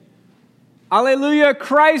Alleluia,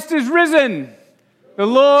 Christ is risen. The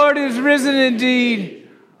Lord is risen indeed.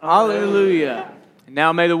 Alleluia. And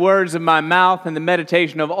now may the words of my mouth and the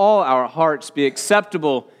meditation of all our hearts be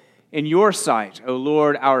acceptable in your sight, O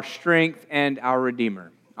Lord, our strength and our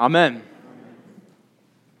Redeemer. Amen.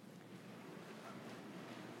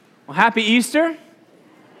 Well, happy Easter.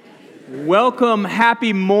 Welcome,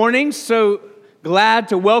 happy morning. So glad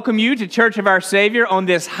to welcome you to Church of Our Savior on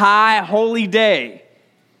this high holy day.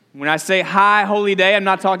 When I say high holy day, I'm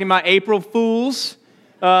not talking about April Fools.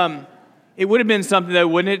 It would have been something, though,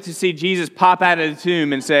 wouldn't it, to see Jesus pop out of the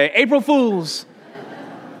tomb and say, April Fools.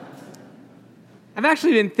 I've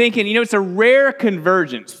actually been thinking, it's a rare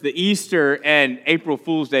convergence. The Easter and April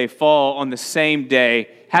Fool's Day fall on the same day.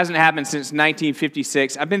 Hasn't happened since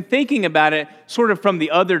 1956. I've been thinking about it sort of from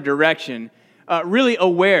the other direction, really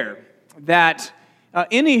aware that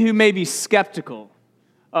any who may be skeptical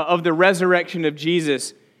of the resurrection of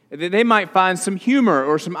Jesus, that they might find some humor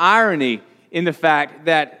or some irony in the fact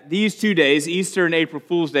that these 2 days, Easter and April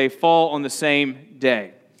Fool's Day, fall on the same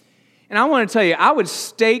day. And I want to tell you, I would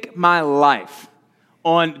stake my life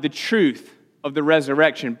on the truth of the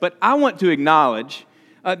resurrection, but I want to acknowledge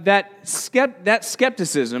that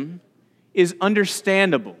skepticism is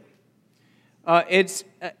understandable.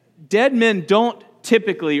 Dead men don't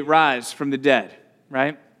typically rise from the dead,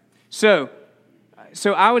 right? So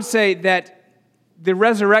I would say that the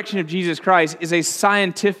resurrection of Jesus Christ is a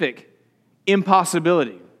scientific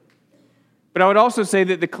impossibility. But I would also say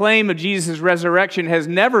that the claim of Jesus' resurrection has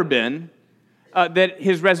never been that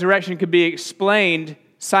his resurrection could be explained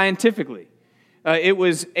scientifically. It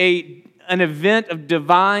was an event of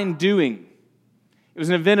divine doing. It was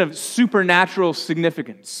an event of supernatural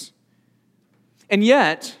significance. And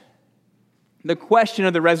yet, the question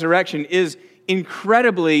of the resurrection is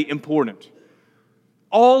incredibly important.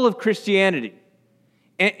 All of Christianity,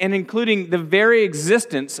 and including the very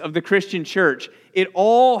existence of the Christian church, it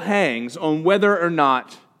all hangs on whether or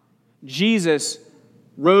not Jesus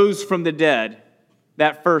rose from the dead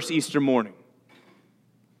that first Easter morning.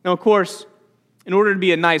 Now, of course, in order to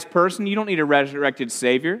be a nice person, you don't need a resurrected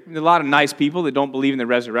Savior. There's a lot of nice people that don't believe in the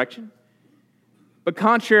resurrection. But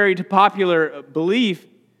contrary to popular belief,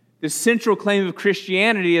 the central claim of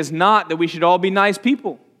Christianity is not that we should all be nice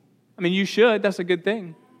people. I mean, you should. That's a good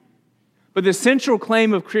thing. But the central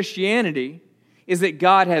claim of Christianity is that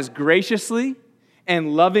God has graciously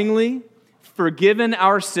and lovingly forgiven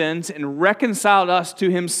our sins and reconciled us to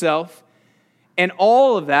himself, and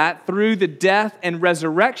all of that through the death and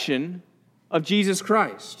resurrection of Jesus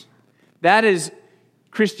Christ. That is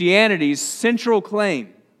Christianity's central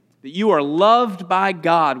claim, that you are loved by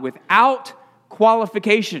God without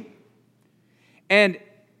qualification. And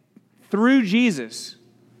through Jesus,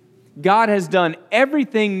 God has done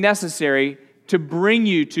everything necessary to bring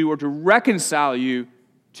you to or to reconcile you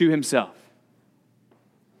to himself.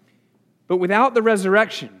 But without the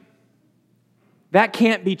resurrection, that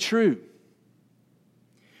can't be true.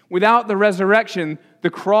 Without the resurrection, the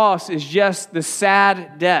cross is just the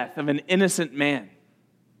sad death of an innocent man.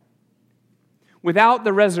 Without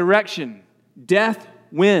the resurrection, death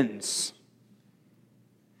wins.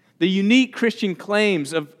 The unique Christian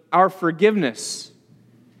claims of our forgiveness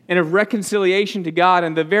and of reconciliation to God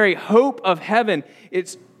and the very hope of heaven,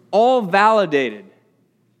 it's all validated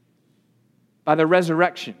by the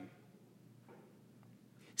resurrection.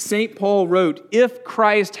 St. Paul wrote, "If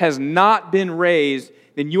Christ has not been raised,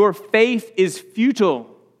 then your faith is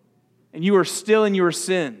futile and you are still in your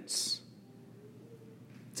sins."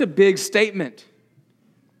 It's a big statement.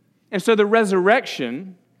 And so the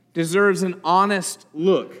resurrection deserves an honest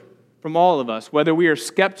look from all of us, whether we are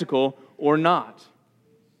skeptical or not.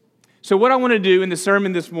 So what I want to do in the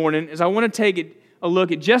sermon this morning is I want to take a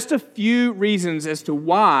look at just a few reasons as to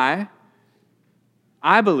why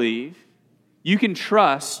I believe you can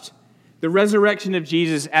trust the resurrection of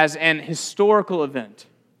Jesus as an historical event.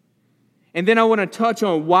 And then I want to touch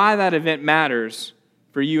on why that event matters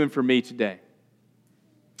for you and for me today.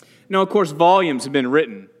 Now, of course, volumes have been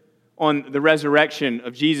written on the resurrection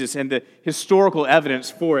of Jesus and the historical evidence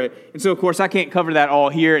for it. And so, of course, I can't cover that all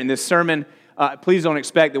here in this sermon. Please don't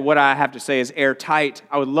expect that what I have to say is airtight.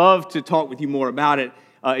 I would love to talk with you more about it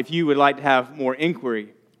if you would like to have more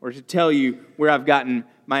inquiry or to tell you where I've gotten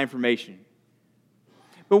my information.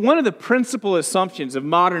 But one of the principal assumptions of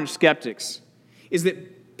modern skeptics is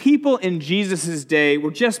that people in Jesus' day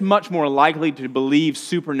were just much more likely to believe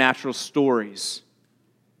supernatural stories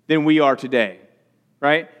than we are today,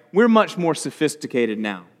 right? We're much more sophisticated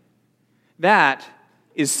now. That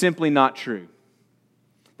is simply not true.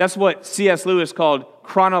 That's what C.S. Lewis called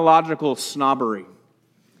chronological snobbery.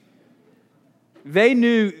 They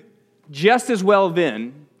knew just as well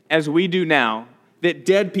then as we do now that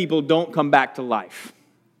dead people don't come back to life.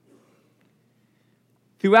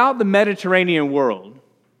 Throughout the Mediterranean world,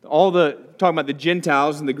 talking about the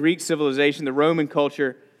Gentiles and the Greek civilization, the Roman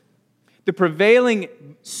culture, the prevailing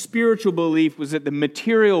spiritual belief was that the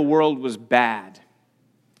material world was bad.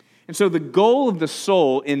 And so the goal of the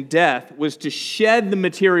soul in death was to shed the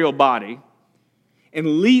material body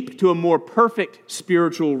and leap to a more perfect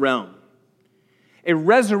spiritual realm. A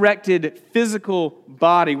resurrected physical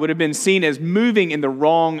body would have been seen as moving in the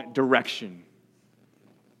wrong direction.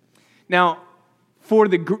 Now, for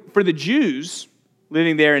the Jews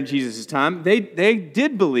living there in Jesus' time, they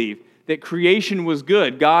did believe that creation was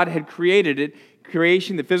good. God had created it.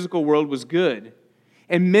 Creation, the physical world, was good.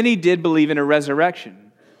 And many did believe in a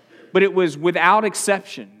resurrection. But it was without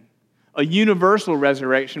exception a universal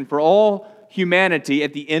resurrection for all humanity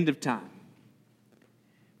at the end of time.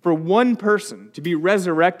 For one person to be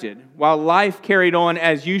resurrected while life carried on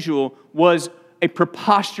as usual was a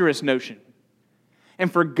preposterous notion.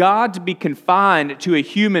 And for God to be confined to a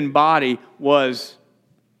human body was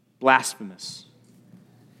blasphemous.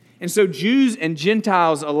 And so Jews and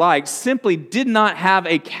Gentiles alike simply did not have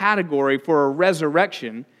a category for a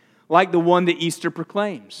resurrection like the one that Easter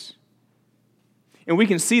proclaims. And we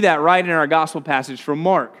can see that right in our gospel passage from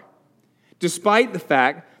Mark. Despite the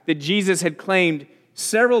fact that Jesus had claimed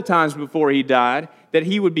several times before he died that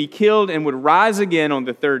he would be killed and would rise again on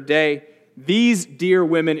the third day, these dear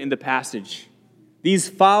women in the passage, these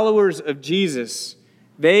followers of Jesus,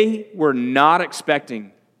 they were not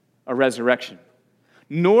expecting a resurrection.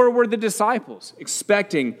 Nor were the disciples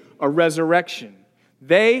expecting a resurrection.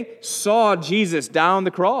 They saw Jesus die on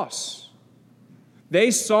the cross.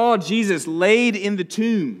 They saw Jesus laid in the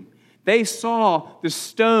tomb. They saw the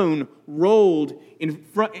stone rolled in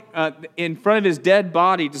front of his dead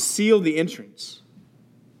body to seal the entrance.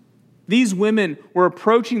 These women were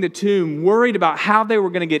approaching the tomb, worried about how they were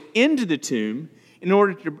going to get into the tomb in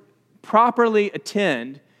order to properly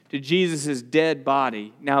attend to Jesus' dead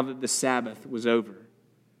body now that the Sabbath was over.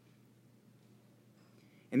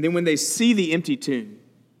 And then when they see the empty tomb,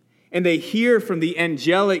 and they hear from the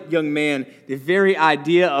angelic young man, the very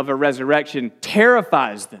idea of a resurrection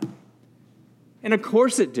terrifies them. And of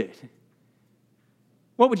course it did.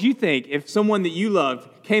 What would you think if someone that you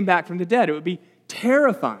loved came back from the dead? It would be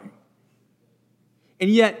terrifying. And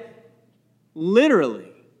yet,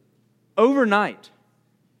 literally, overnight,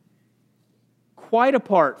 quite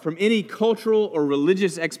apart from any cultural or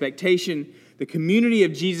religious expectation, the community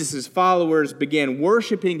of Jesus' followers began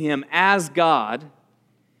worshiping him as God,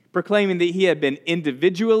 proclaiming that he had been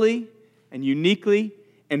individually and uniquely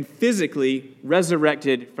and physically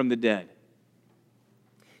resurrected from the dead.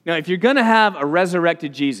 Now, if you're going to have a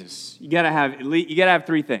resurrected Jesus, you got to have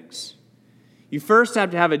three things. You first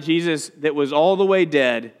have to have a Jesus that was all the way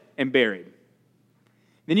dead and buried.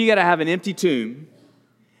 Then you got to have an empty tomb.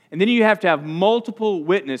 And then you have to have multiple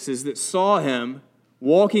witnesses that saw him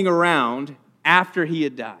walking around after he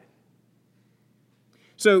had died.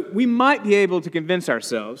 So we might be able to convince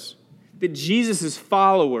ourselves that Jesus'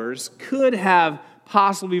 followers could have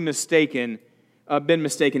possibly been mistaken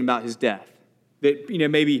about his death. That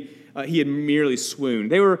maybe he had merely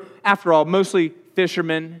swooned. They were, after all, mostly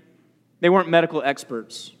fishermen. They weren't medical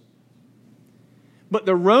experts. But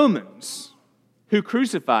the Romans who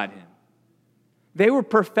crucified him, they were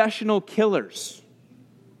professional killers.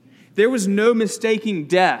 There was no mistaking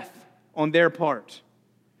death on their part.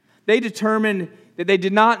 They determined that they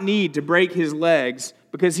did not need to break his legs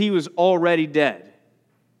because he was already dead.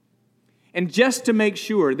 And just to make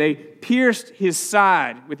sure, they pierced his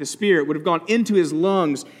side with a spear. It would have gone into his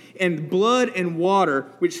lungs, and blood and water,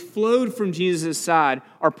 which flowed from Jesus' side,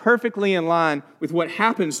 are perfectly in line with what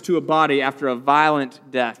happens to a body after a violent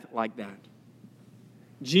death like that.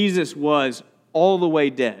 Jesus was all the way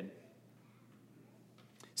dead.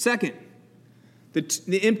 Second,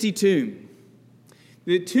 the empty tomb.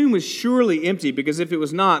 The tomb was surely empty because if it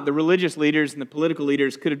was not, the religious leaders and the political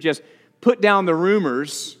leaders could have just put down the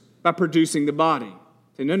rumors by producing the body.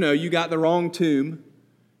 Say, no, you got the wrong tomb.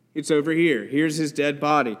 It's over here. Here's his dead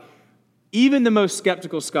body. Even the most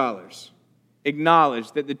skeptical scholars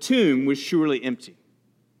acknowledge that the tomb was surely empty.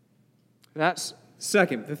 That's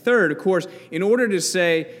second. The third, of course, in order to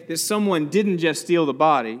say that someone didn't just steal the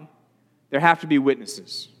body, there have to be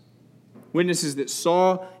witnesses. Witnesses that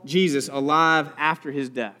saw Jesus alive after his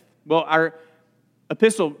death. Well, our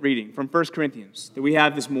epistle reading from 1 Corinthians that we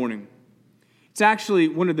have this morning, it's actually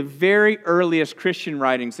one of the very earliest Christian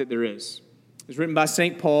writings that there is. It was written by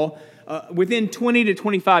St. Paul within 20 to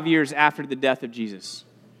 25 years after the death of Jesus.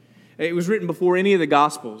 It was written before any of the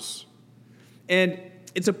Gospels. And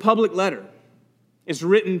it's a public letter. It's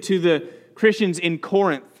written to the Christians in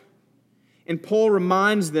Corinth. And Paul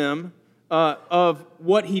reminds them of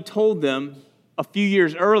what he told them a few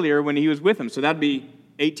years earlier when he was with them. So that'd be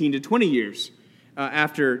 18 to 20 years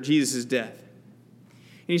after Jesus' death.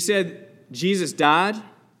 And he said, Jesus died,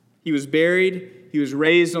 he was buried, he was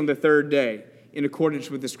raised on the third day in accordance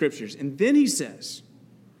with the Scriptures. And then he says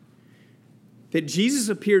that Jesus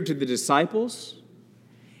appeared to the disciples,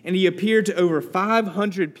 and he appeared to over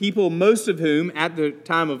 500 people, most of whom, at the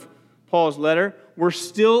time of Paul's letter, were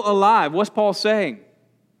still alive. What's Paul saying?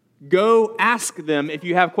 Go ask them if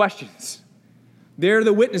you have questions. They're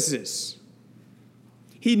the witnesses.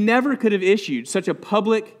 He never could have issued such a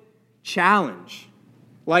public challenge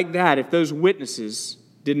like that if those witnesses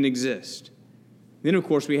didn't exist. Then, of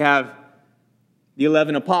course, we have the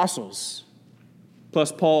 11 apostles,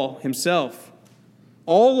 plus Paul himself,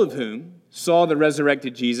 all of whom saw the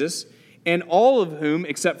resurrected Jesus, and all of whom,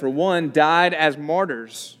 except for one, died as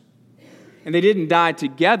martyrs. And they didn't die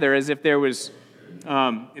together as if there was,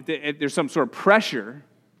 if there's some sort of pressure,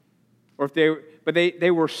 but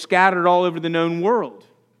they were scattered all over the known world,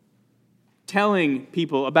 telling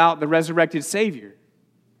people about the resurrected Savior.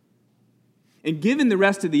 And given the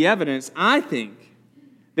rest of the evidence, I think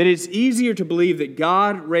that it's easier to believe that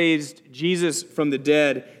God raised Jesus from the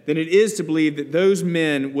dead than it is to believe that those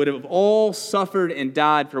men would have all suffered and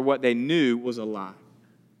died for what they knew was a lie.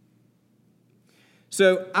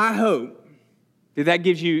 So I hope that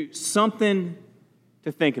gives you something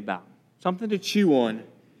to think about, something to chew on.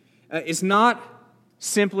 It's not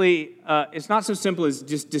so simple as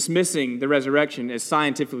just dismissing the resurrection as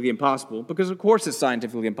scientifically impossible, because of course it's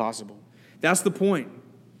scientifically impossible. That's the point.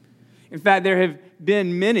 In fact, there have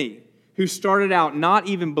been many who started out not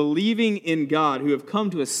even believing in God, who have come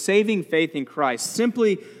to a saving faith in Christ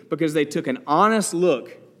simply because they took an honest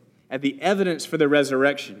look at the evidence for the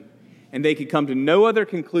resurrection, and they could come to no other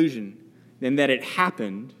conclusion than that it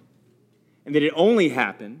happened, and that it only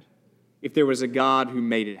happened if there was a God who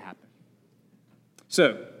made it happen.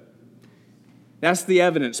 So, that's the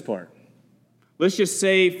evidence part. Let's just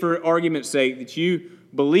say, for argument's sake, that you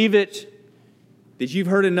believe it, that you've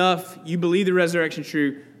heard enough, you believe the resurrection is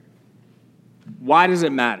true. Why does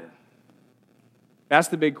it matter? That's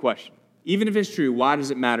the big question. Even if it's true, why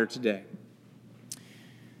does it matter today?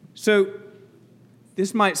 So,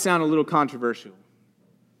 this might sound a little controversial,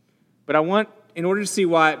 but in order to see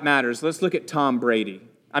why it matters, let's look at Tom Brady.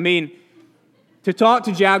 I mean, to talk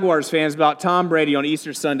to Jaguars fans about Tom Brady on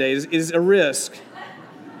Easter Sunday is a risk.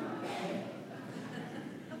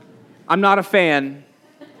 I'm not a fan.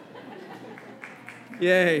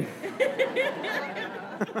 Yay.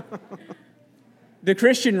 The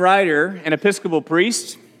Christian writer and Episcopal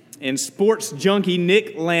priest and sports junkie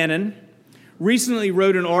Nick Lannon recently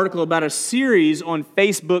wrote an article about a series on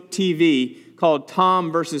Facebook TV called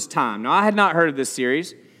Tom versus Time. Now, I had not heard of this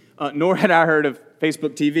series, nor had I heard of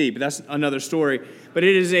Facebook TV, but that's another story. But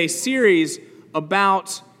it is a series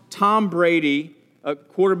about Tom Brady, a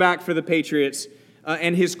quarterback for the Patriots,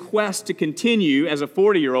 and his quest to continue as a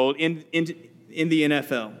 40-year-old in the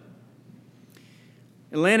NFL.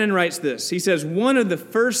 And Lannon writes this. He says, one of the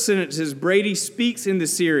first sentences Brady speaks in the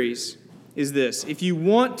series is this: if you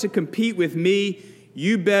want to compete with me,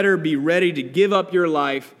 you better be ready to give up your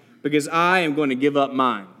life, because I am going to give up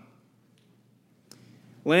mine.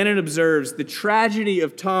 Lannon observes the tragedy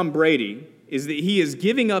of Tom Brady is that he is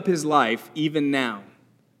giving up his life even now.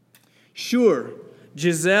 Sure,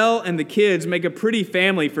 Giselle and the kids make a pretty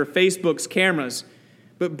family for Facebook's cameras,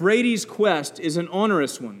 but Brady's quest is an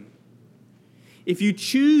onerous one. If you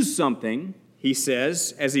choose something, he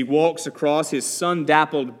says, as he walks across his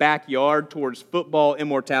sun-dappled backyard towards football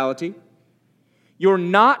immortality, you're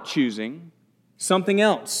not choosing something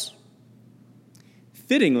else.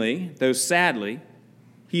 Fittingly, though sadly,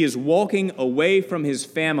 he is walking away from his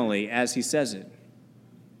family as he says it.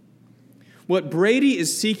 What Brady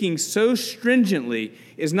is seeking so stringently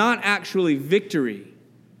is not actually victory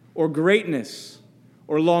or greatness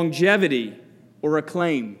or longevity or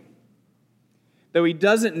acclaim. Though he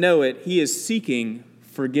doesn't know it, he is seeking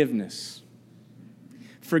forgiveness.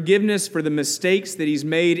 Forgiveness for the mistakes that he's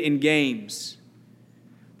made in games.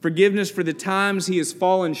 Forgiveness for the times he has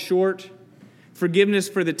fallen short. Forgiveness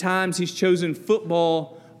for the times he's chosen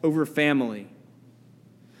football over family.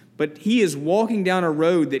 But he is walking down a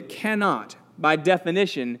road that cannot, by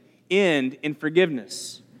definition, end in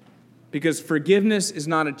forgiveness. Because forgiveness is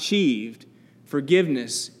not achieved,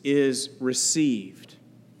 forgiveness is received.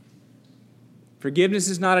 Forgiveness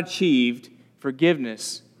is not achieved,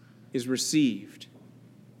 forgiveness is received.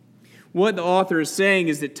 What the author is saying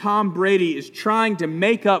is that Tom Brady is trying to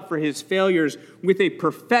make up for his failures with a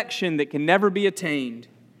perfection that can never be attained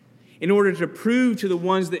in order to prove to the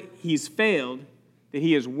ones that he's failed that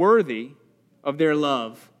he is worthy of their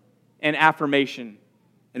love and affirmation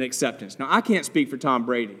and acceptance. Now, I can't speak for Tom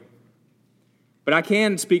Brady, but I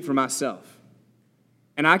can speak for myself.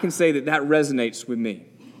 And I can say that that resonates with me.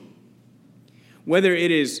 Whether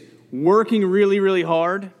it is working really, really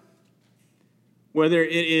hard, whether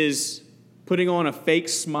it is putting on a fake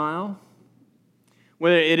smile,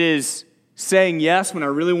 whether it is saying yes when I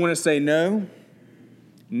really want to say no,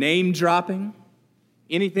 name dropping,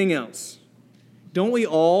 anything else. Don't we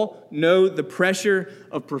all know the pressure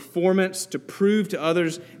of performance to prove to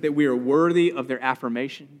others that we are worthy of their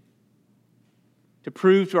affirmation? To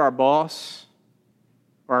prove to our boss,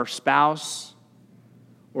 or our spouse,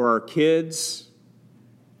 or our kids,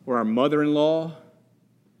 or our mother-in-law,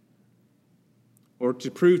 or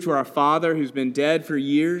to prove to our father who's been dead for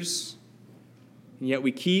years, and yet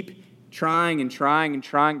we keep trying and trying and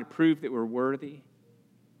trying to prove that we're worthy.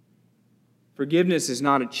 Forgiveness is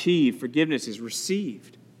not achieved, forgiveness is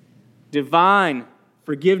received. Divine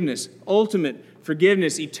forgiveness, ultimate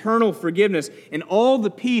forgiveness, eternal forgiveness, and all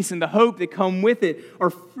the peace and the hope that come with it are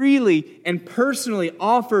freely and personally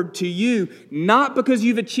offered to you, not because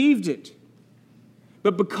you've achieved it,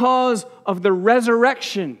 but because of the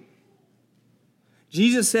resurrection.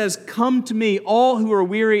 Jesus says, "Come to me, all who are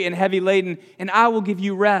weary and heavy laden, and I will give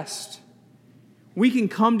you rest." We can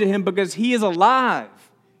come to him because he is alive.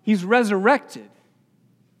 He's resurrected.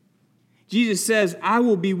 Jesus says, "I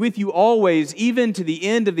will be with you always, even to the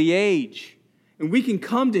end of the age." And we can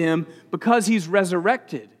come to him because he's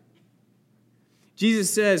resurrected. Jesus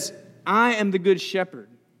says, "I am the good shepherd,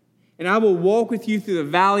 and I will walk with you through the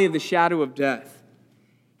valley of the shadow of death."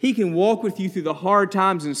 He can walk with you through the hard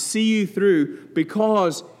times and see you through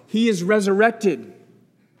because he is resurrected.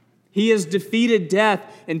 He has defeated death,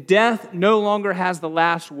 and death no longer has the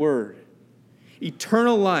last word.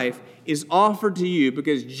 Eternal life is offered to you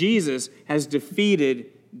because Jesus has defeated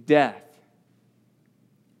death.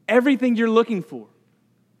 Everything you're looking for,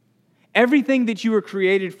 everything that you were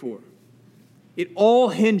created for, it all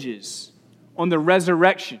hinges on the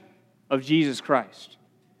resurrection of Jesus Christ,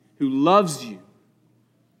 who loves you,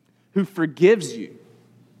 who forgives you,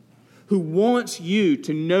 who wants you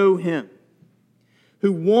to know him,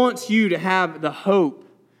 who wants you to have the hope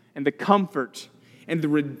and the comfort and the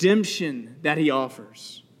redemption that he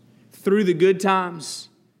offers through the good times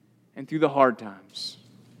and through the hard times.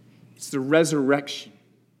 It's the resurrection.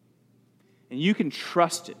 And you can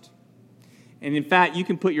trust it. And in fact, you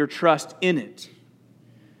can put your trust in it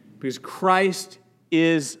because Christ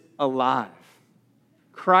is alive.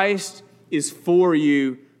 Christ is for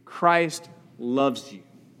you. Christ loves you.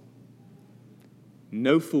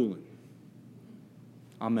 No fooling.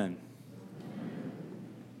 Amen.